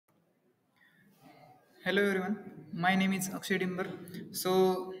Hello everyone, my name is Akshay Dimbar.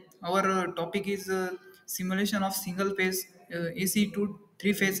 So our topic is simulation of single phase AC to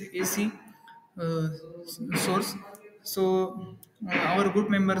three phase AC source. So our group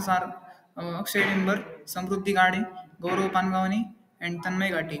members are Akshay Dimbar, Samruddhi Gade, Gaurav Pangavani, and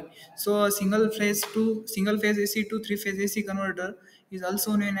Tanmay Gati. So a single phase AC to three phase AC converter is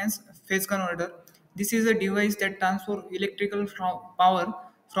also known as phase converter. This is a device that transfers electrical power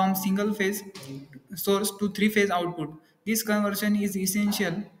from single phase source to three phase output. This conversion is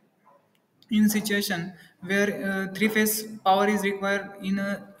essential in situation where three phase power is required in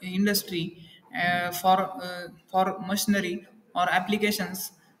a industry for machinery or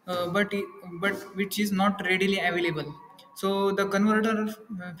applications, but which is not readily available. So the converter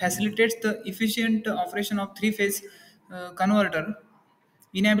facilitates the efficient operation of three phase converter,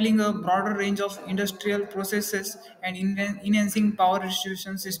 enabling a broader range of industrial processes and enhancing power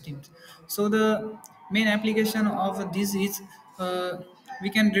distribution systems. So the main application of this is we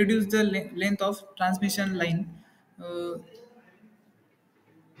can reduce the length of transmission line. Uh,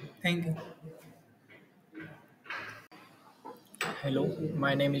 Thank you. Hello,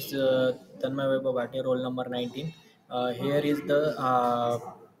 my name is Tanmay Bhati, roll number 19.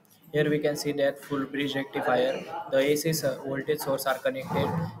 Here we can see that full bridge rectifier. The AC voltage source are connected,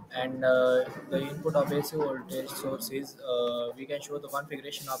 and the input of AC voltage source is we can show the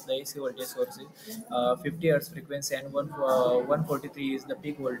configuration of the AC voltage source is 50 Hz frequency and 143 is the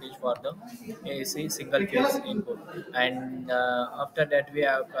peak voltage for the AC single phase input. And after that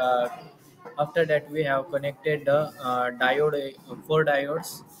we have connected the four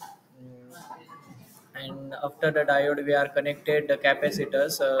diodes. Mm, and after the diode we are connected the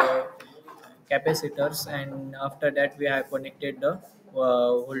capacitors, and after that we have connected the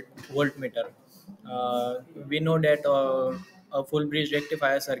voltmeter. We know that a full bridge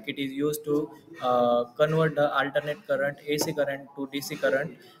rectifier circuit is used to convert the alternate current AC current to DC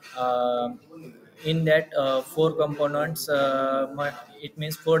current. In that four components, it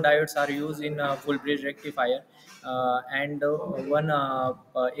means four diodes are used in full bridge rectifier, and one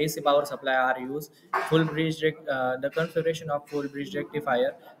AC power supply are used. The configuration of full bridge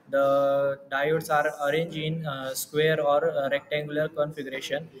rectifier, the diodes are arranged in square or rectangular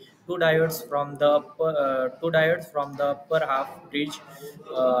configuration. Two diodes from the upper half bridge,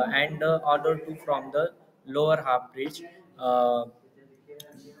 and the other two from the lower half bridge. The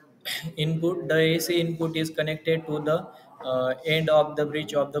AC input is connected to the end of the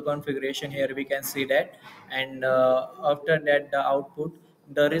bridge of the configuration. Here we can see that, and after that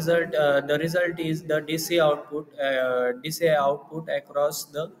the result is the DC output across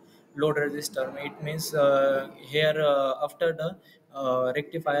the load resistor. It means here after the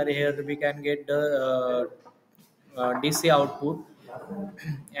rectifier, here we can get the DC output.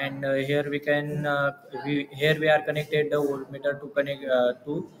 And here we are connected the voltmeter to connect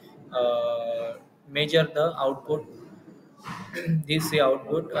to measure the output. DC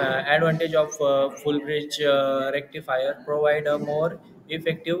output. Advantage of full bridge rectifier: provide a more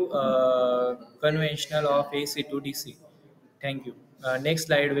effective conventional of AC to DC. Thank you. Next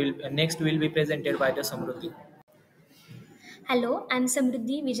will be presented by the Samruddhi. Hello, I'm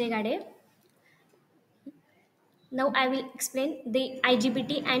Samruddhi Vijay. Now I will explain the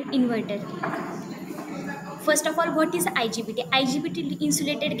IGBT and inverter. First of all, what is IGBT? IGBT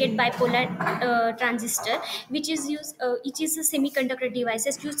insulated gate bipolar transistor, which is a semiconductor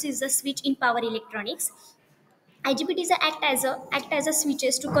devices used as a switch in power electronics. IGBTs act as a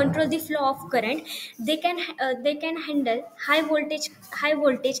switches to control the flow of current. They can handle high voltage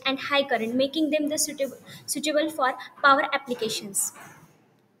and high current, making them suitable for power applications.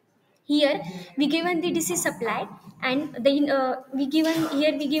 Here we given the DC supply, and we given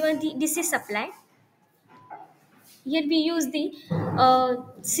the DC supply. Here we use the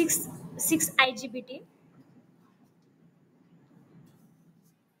six IGBT.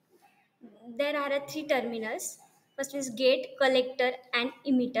 There are three terminals. First is gate, collector, and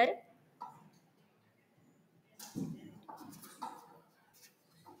emitter.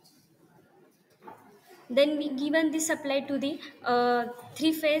 Then we given the supply to the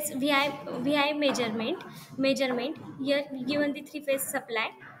three phase VI measurement. Here we given the three phase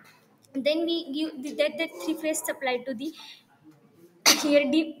supply. Then we give that three phase supply to the here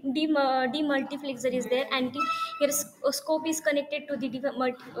demultiplexer is there, and here scope is connected to the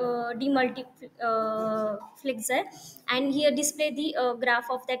demultiplexer, and here display the graph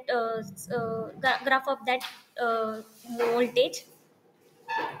of that voltage.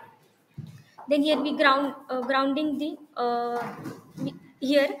 Then here we grounding the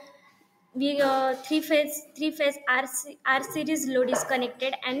here we three phase R series load is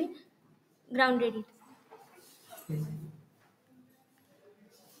connected and grounded it.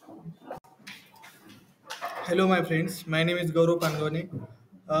 Hello, my friends. My name is Gaurav Pangone.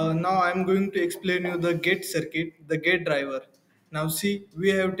 Now I'm going to explain you the gate circuit, the gate driver. Now see, we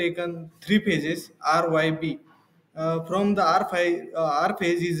have taken three phases R, Y, B. From the R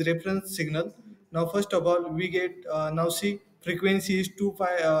phase is reference signal. Now first of all, we get now see frequency is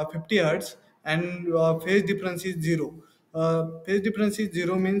 50 hertz and phase difference is zero. Phase difference is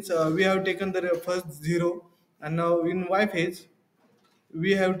zero means we have taken the first zero, and now in Y phase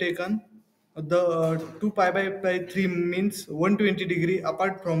we have taken the 2 pi by 3 means 120 degree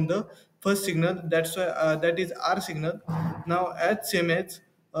apart from the first signal. That's why that is R signal. Now as same as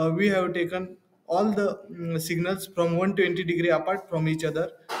we have taken all the signals from 120 degree apart from each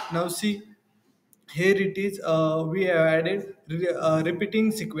other. Now see, here it is we have added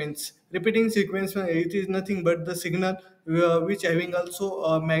repeating sequence. It is nothing but the signal which having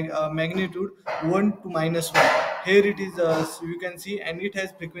also magnitude 1 to minus 1. Here it is you can see, and it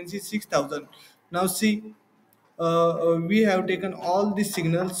has frequency 6000. Now see, we have taken all these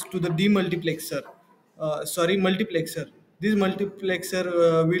signals to the demultiplexer, multiplexer. This multiplexer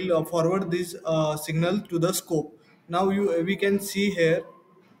will forward this signal to the scope. Now we can see here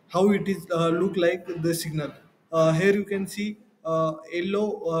how it is look like the signal. Here you can see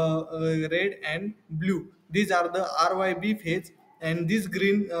yellow, red and blue. These are the RYB phase, and this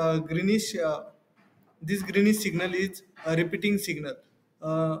greenish signal is a repeating signal.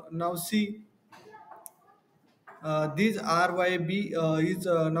 Now see, this RYB is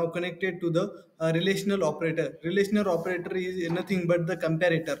now connected to the relational operator. Relational operator is nothing but the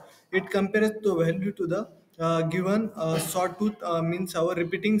comparator. It compares the value to the given sawtooth means our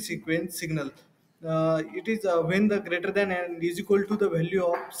repeating sequence signal. It is when the greater than and is equal to the value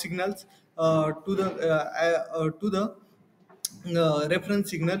of signals to the reference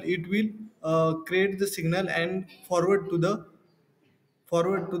signal. It will create the signal and forward to the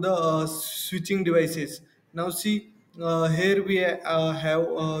switching devices. Now see, here we have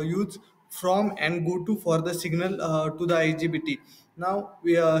used from and go to for the signal to the IGBT. Now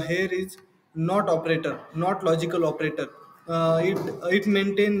we here is not operator, not logical operator. It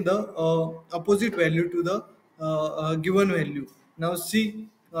maintain the opposite value to the given value. Now see,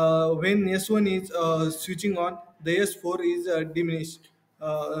 when S1 is switching on, the S4 is diminished.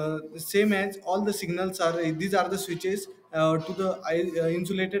 Same as all the signals are, these are the switches to the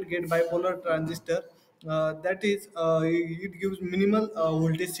insulated gate bipolar transistor. That is, it gives minimal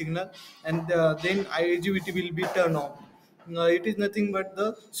voltage signal, and then IGBT will be turned on. It is nothing but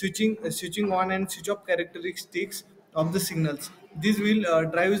the switching on and switch off characteristics of the signals. This will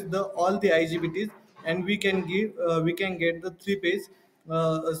drives the all the IGBTs, and we can get the three phase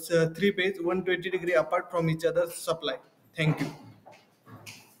 120 degree apart from each other supply. Thank you.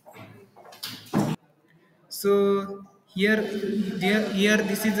 So here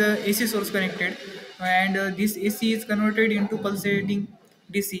this is a AC source connected, and this AC is converted into pulsating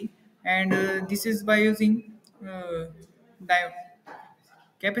DC, and this is by using diode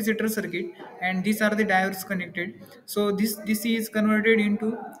capacitor circuit, and these are the diodes connected. So this DC is converted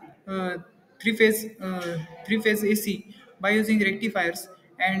into uh, three phase AC by using rectifiers,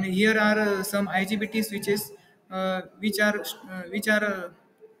 and here are some IGBT switches which are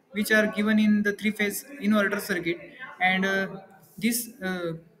which are given in the three phase inverter circuit, and this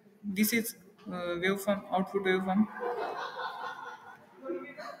this is waveform output waveform.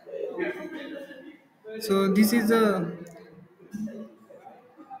 So this is the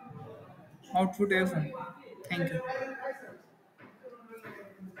output waveform. Thank you.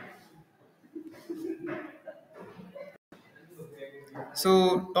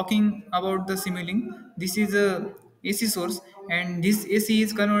 So talking about the simulink, this is a AC source, and this AC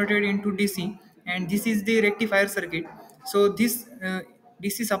is converted into DC, and this is the rectifier circuit. So this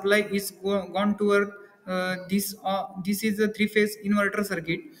DC supply is gone toward this is a three phase inverter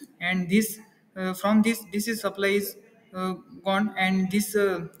circuit, and this from this DC supply is gone, and this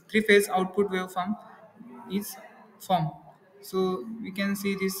three phase output waveform is formed. So we can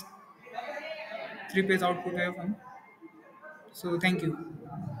see this three phase output waveform. So thank you.